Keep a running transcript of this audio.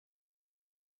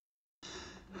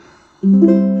Like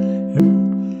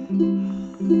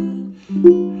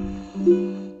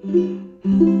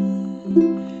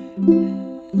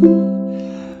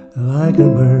a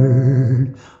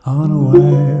bird on a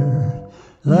wire,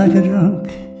 like a drunk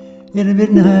in a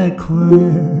midnight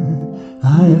choir,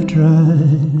 I have tried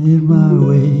in my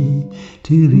way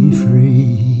to be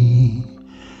free.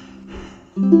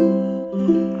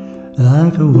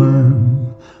 Like a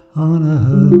worm on a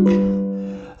hook,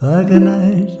 like a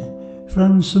knight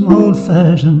from some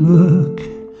old-fashioned book,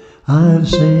 I have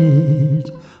saved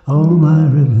all my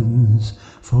ribbons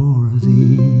for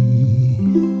thee.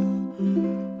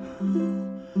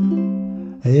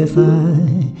 If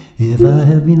I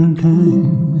have been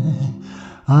unkind,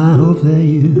 I hope that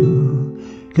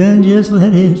you can just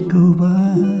let it go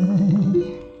by.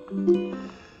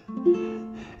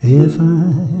 If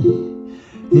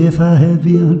I have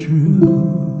been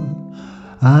untrue,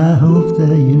 I hope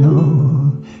that you know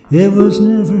it was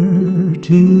never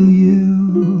to you.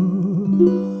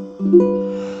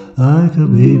 Like a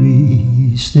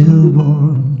baby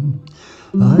stillborn,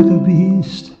 like a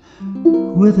beast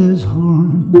with his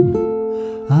horn,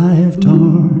 I have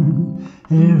torn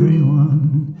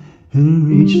everyone who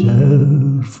reached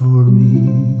out for me.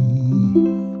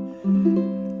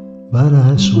 But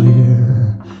I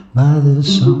swear by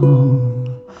this song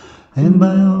and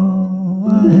by all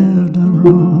I have done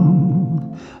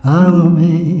wrong, I will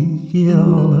make it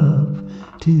all up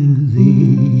to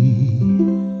thee.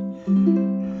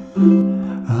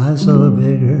 I saw a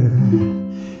beggar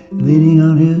leaning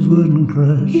on his wooden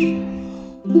crutch.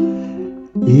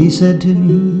 He said to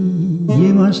me,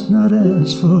 you must not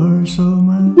ask for so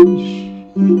much.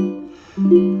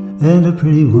 And a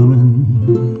pretty woman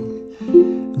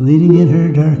leaning in her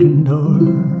darkened door,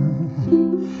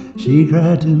 she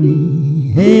cried to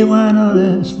me, hey, why not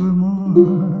ask for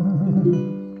more?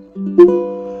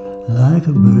 Like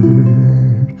a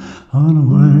bird on a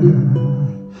wire,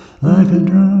 like a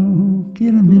drunk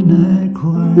in a midnight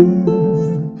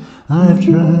choir, I've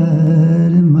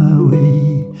tried in my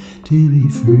way to be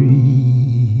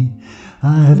free.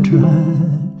 I have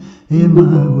tried in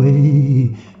my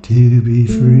way to be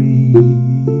free.